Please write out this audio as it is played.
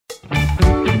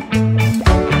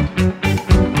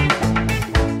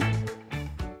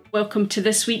welcome to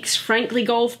this week's Frankly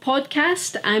Golf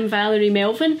podcast. I'm Valerie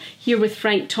Melvin, here with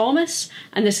Frank Thomas,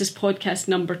 and this is podcast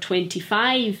number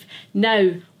 25.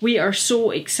 Now, we are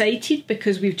so excited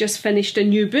because we've just finished a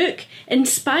new book,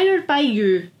 inspired by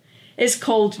you. It's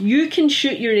called You Can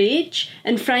Shoot Your Age,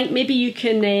 and Frank, maybe you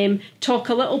can talk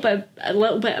a little bit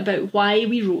about why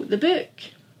we wrote the book.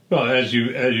 Well, as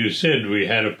you said, we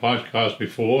had a podcast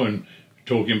before and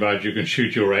talking about You Can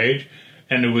Shoot Your Age,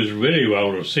 and it was really well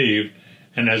received.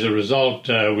 And as a result,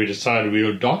 we decided we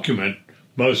would document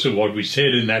most of what we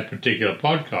said in that particular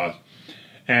podcast.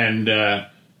 And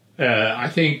I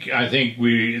think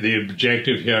the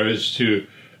objective here is to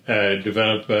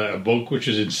develop a book which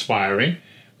is inspiring,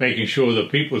 making sure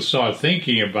that people start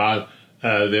thinking about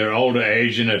their older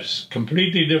age in a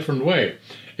completely different way.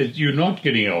 You're not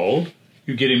getting old,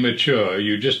 you're getting mature,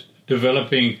 you're just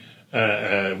developing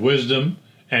wisdom,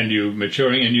 and you're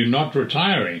maturing, and you're not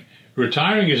retiring.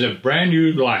 Retiring is a brand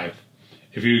new life.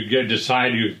 If you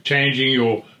decide you're changing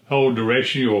your whole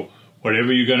direction or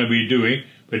whatever you're going to be doing,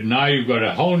 but now you've got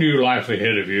a whole new life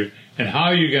ahead of you, and how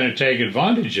are you going to take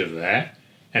advantage of that,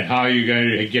 and how are you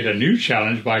going to get a new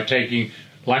challenge by taking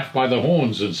life by the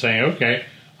horns and saying, okay,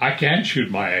 I can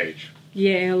shoot my age.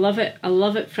 Yeah, I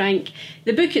love it, Frank.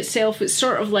 The book itself, it's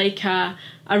sort of like a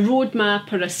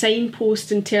roadmap or a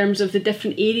signpost in terms of the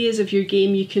different areas of your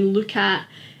game you can look at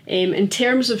in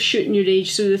terms of shooting your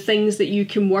age, so the things that you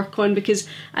can work on, because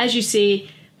as you say,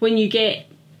 when you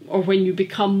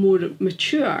become more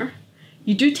mature,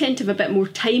 you do tend to have a bit more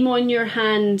time on your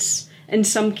hands in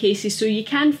some cases, so you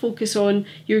can focus on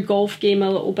your golf game a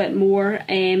little bit more.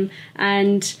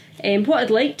 What I'd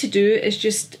like to do is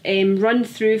just run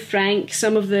through, Frank,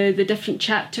 some of the different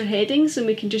chapter headings, and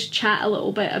we can just chat a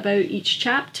little bit about each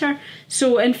chapter.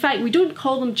 So, in fact, we don't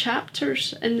call them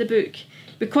chapters in the book.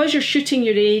 Because you're shooting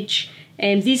your age,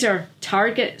 these are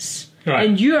targets, right,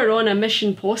 and you are on a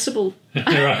mission possible.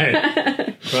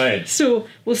 Right. So,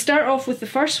 we'll start off with the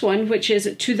first one, which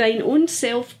is, to thine own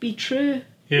self be true.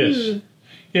 Yes.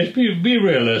 Yes, be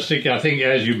realistic. I think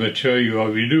as you mature,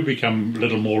 you do become a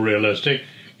little more realistic.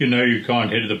 You know you can't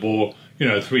hit the ball,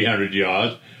 300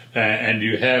 yards, and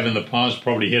you have in the past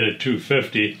probably hit it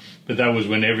 250, but that was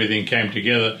when everything came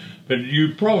together. But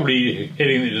you probably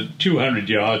hitting it at 200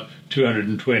 yards,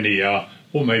 220 yards,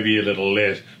 or maybe a little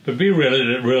less. But be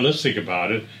realistic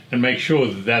about it and make sure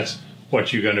that that's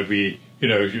what you're going to be,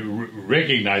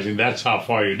 recognizing that's how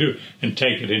far you do and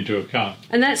take it into account.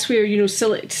 And that's where,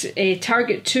 select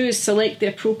target 2 is select the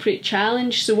appropriate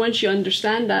challenge. So once you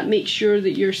understand that, make sure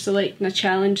that you're selecting a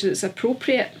challenge that's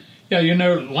appropriate. Yeah,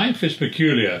 life is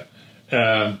peculiar.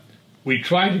 We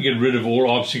try to get rid of all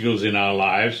obstacles in our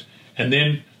lives, and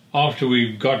then after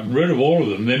we've gotten rid of all of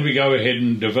them, then we go ahead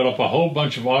and develop a whole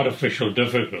bunch of artificial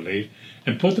difficulties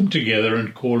and put them together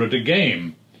and call it a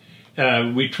game.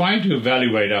 We try to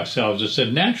evaluate ourselves. It's a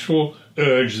natural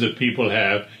urge that people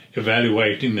have,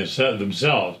 evaluating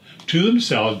themselves, to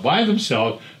themselves, by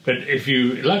themselves, but if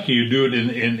you're lucky, you do it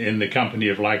in the company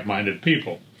of like-minded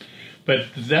people. But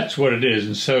that's what it is,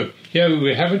 and so here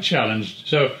we have a challenge,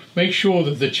 so make sure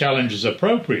that the challenge is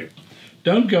appropriate.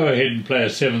 Don't go ahead and play a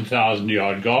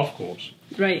 7,000-yard golf course.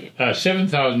 Right. A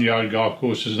 7,000-yard golf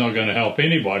course is not going to help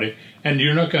anybody, and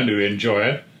you're not going to enjoy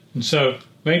it. And so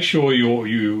make sure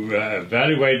you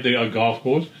evaluate the golf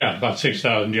course. About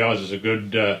 6,000 yards is a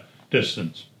good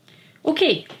distance.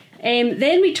 Okay.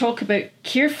 Then we talk about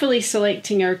carefully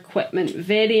selecting our equipment.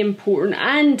 Very important.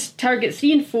 And target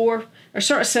 3 and 4 are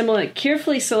sort of similar.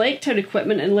 Carefully select our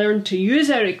equipment and learn to use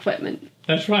our equipment.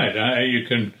 That's right. You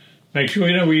can make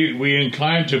sure, we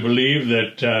incline to believe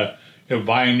that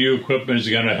buying new equipment is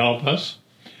going to help us.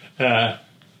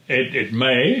 It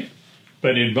may,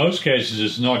 but in most cases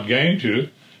it's not going to.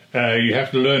 You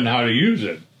have to learn how to use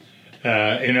it.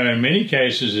 In many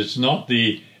cases it's not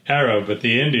the arrow but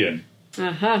the Indian.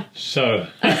 Uh-huh.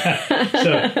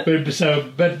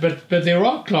 But there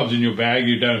are clubs in your bag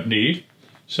you don't need.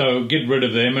 So get rid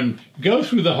of them and go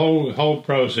through the whole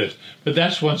process. But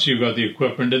that's once you've got the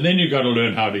equipment, and then you've got to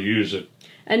learn how to use it.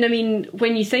 And I mean,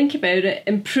 when you think about it,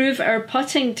 improve our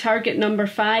putting, target number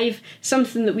 5,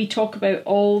 something that we talk about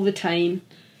all the time.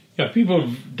 Yeah,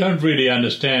 people don't really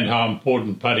understand how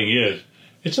important putting is.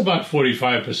 It's about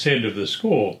 45% of the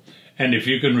score. And if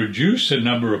you can reduce the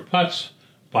number of putts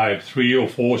by 3 or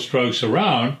 4 strokes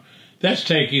around, that's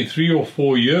taking 3 or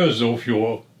 4 years off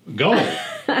your goal.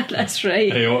 That's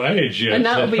right. At your age, yes. And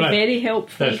that will be very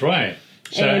helpful. That's right.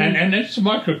 So, and it's a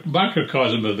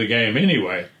microcosm of the game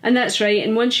anyway. And that's right.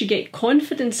 And once you get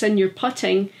confidence in your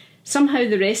putting, somehow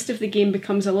the rest of the game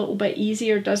becomes a little bit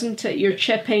easier, doesn't it? Your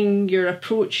chipping, your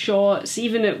approach shots,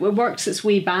 even it works its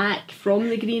way back from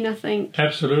the green, I think.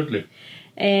 Absolutely.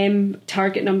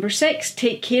 Target number 6,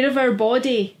 take care of our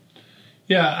body.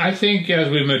 Yeah, I think as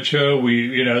we mature,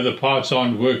 the parts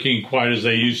aren't working quite as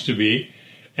they used to be,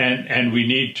 and we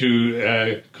need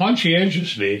to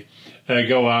conscientiously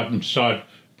go out and start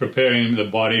preparing the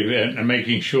body and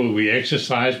making sure we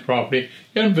exercise properly.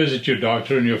 Go and visit your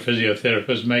doctor and your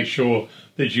physiotherapist. Make sure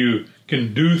that you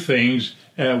can do things,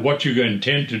 what you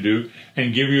intend to do,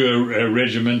 and give you a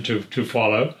regimen to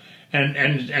follow,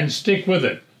 and stick with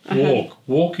it.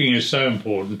 Walking is so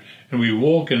important, and we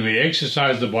walk and we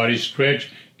exercise the body,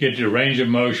 stretch, get your range of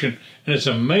motion, and it's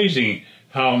amazing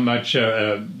how much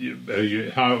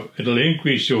how it'll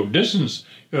increase your distance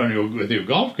with your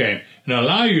golf game and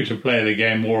allow you to play the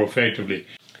game more effectively.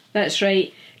 That's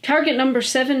right. Target number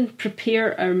 7,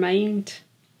 prepare our mind.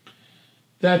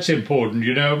 That's important.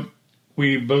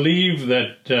 We believe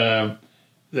that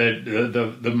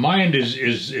the mind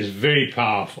is very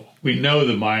powerful. We know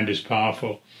the mind is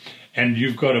powerful, and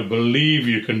you've got to believe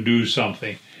you can do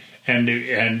something, and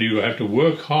you have to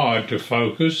work hard to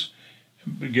focus.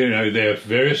 There are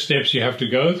various steps you have to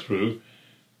go through,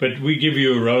 but we give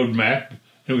you a roadmap,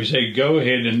 and we say go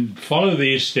ahead and follow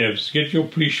these steps, get your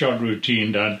pre-shot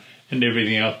routine done, and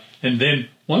everything else, and then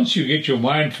once you get your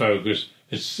mind focused,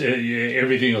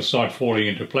 everything will start falling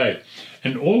into play.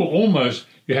 And almost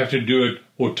you have to do it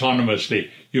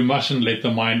autonomously. You mustn't let the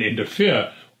mind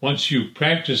interfere. Once you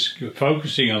practice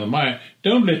focusing on the mind,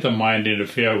 don't let the mind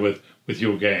interfere with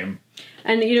your game.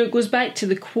 And, it goes back to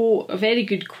the quote, a very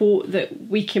good quote that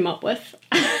we came up with.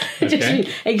 Just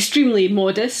extremely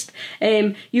modest.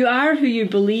 You are who you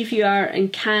believe you are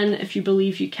and can if you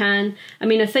believe you can. I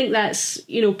mean, I think that's,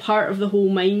 part of the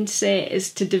whole mindset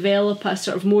is to develop a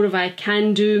sort of more of a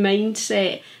can-do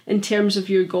mindset in terms of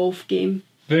your golf game.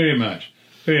 Very much.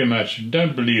 Very much.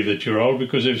 Don't believe that you're old,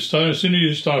 because as soon as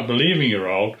you start believing you're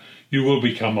old, you will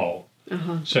become old.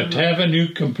 To have a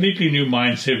completely new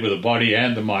mindset with the body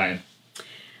and the mind.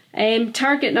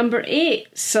 Target number 8,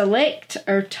 select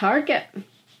our target.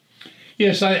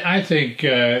 Yes, I think,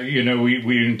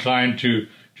 we're inclined to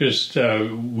just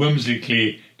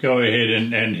whimsically go ahead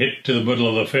and hit to the middle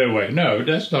of the fairway. No,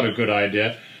 that's not a good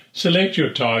idea. Select your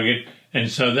target,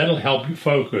 and so that'll help you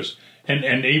focus.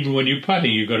 And even when you're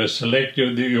putting, you've got to select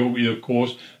your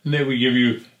course, and then we give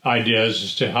you ideas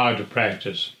as to how to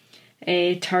practice.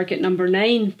 Target number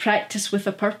 9, practice with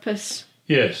a purpose.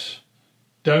 Yes.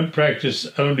 Don't practice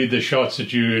only the shots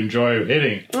that you enjoy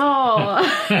hitting.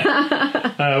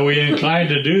 We're inclined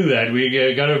to do that.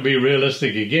 We got to be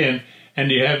realistic again, and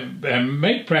you have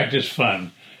make practice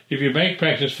fun. If you make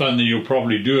practice fun, then you'll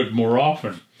probably do it more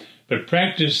often. But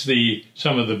practice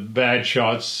some of the bad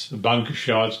shots, the bunker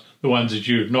shots, the ones that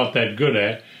you're not that good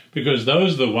at, because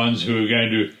those are the ones who are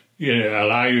going to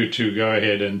allow you to go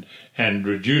ahead and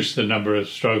reduce the number of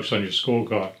strokes on your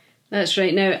scorecard. That's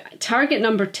right. Now, target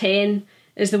number 10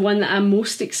 is the one that I'm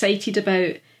most excited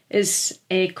about. Is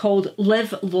called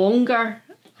Live Longer.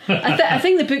 I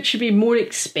think the book should be more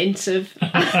expensive.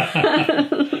 Right.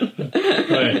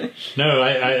 No,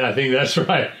 I think that's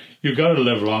right. You've got to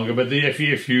live longer. But if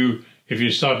you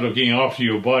start looking after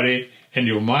your body and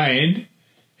your mind,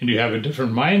 and you have a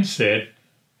different mindset,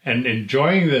 and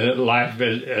enjoying the life,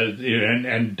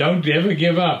 and don't ever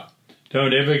give up.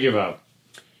 Don't ever give up.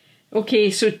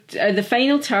 Okay, so the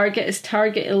final target is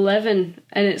target 11,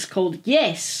 and it's called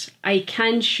Yes, I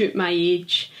Can Shoot My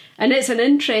Age. And it's an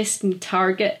interesting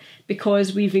target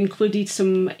because we've included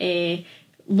some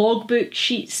logbook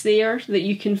sheets there that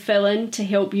you can fill in to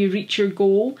help you reach your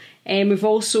goal. We've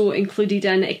also included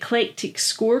an eclectic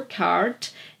scorecard,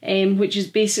 which is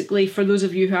basically, for those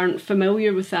of you who aren't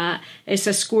familiar with that, it's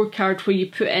a scorecard where you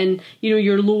put in,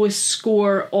 your lowest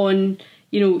score on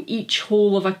each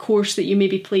hole of a course that you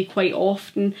maybe play quite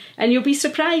often, and you'll be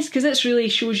surprised because it really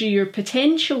shows you your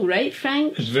potential, right,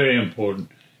 Frank? It's very important.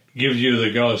 It gives you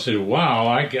the goal to say, wow,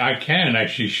 I can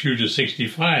actually shoot a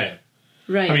 65.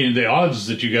 Right. I mean, the odds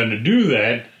that you're going to do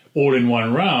that all in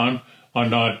one round are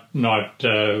not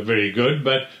very good,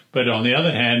 but on the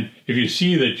other hand, if you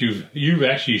see that you've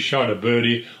actually shot a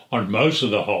birdie on most of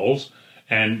the holes,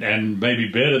 and maybe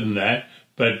better than that,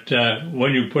 but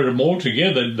when you put them all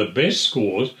together, the best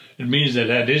scores, it means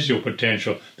that is your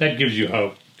potential. That gives you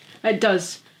hope. It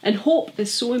does. And hope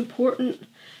is so important.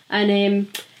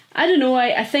 And I don't know,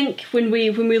 I think when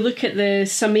we look at the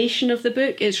summation of the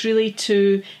book, it's really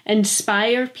to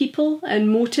inspire people and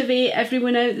motivate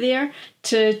everyone out there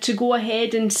to go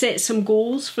ahead and set some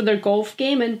goals for their golf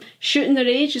game. And shooting their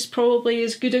age is probably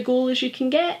as good a goal as you can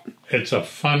get. It's a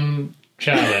fun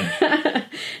challenge.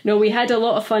 No, we had a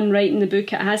lot of fun writing the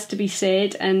book, it has to be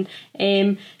said, and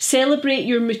celebrate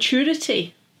your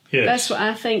maturity. Yes. That's what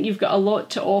I think. You've got a lot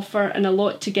to offer and a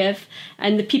lot to give,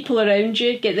 and the people around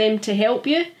you, get them to help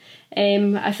you.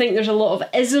 I think there's a lot of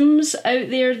isms out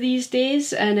there these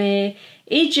days, and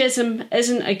ageism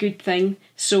isn't a good thing.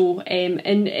 So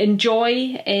enjoy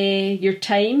your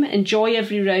time, enjoy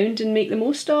every round, and make the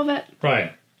most of it.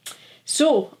 Right.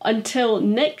 So until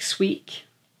next week.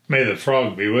 May the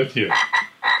frog be with you.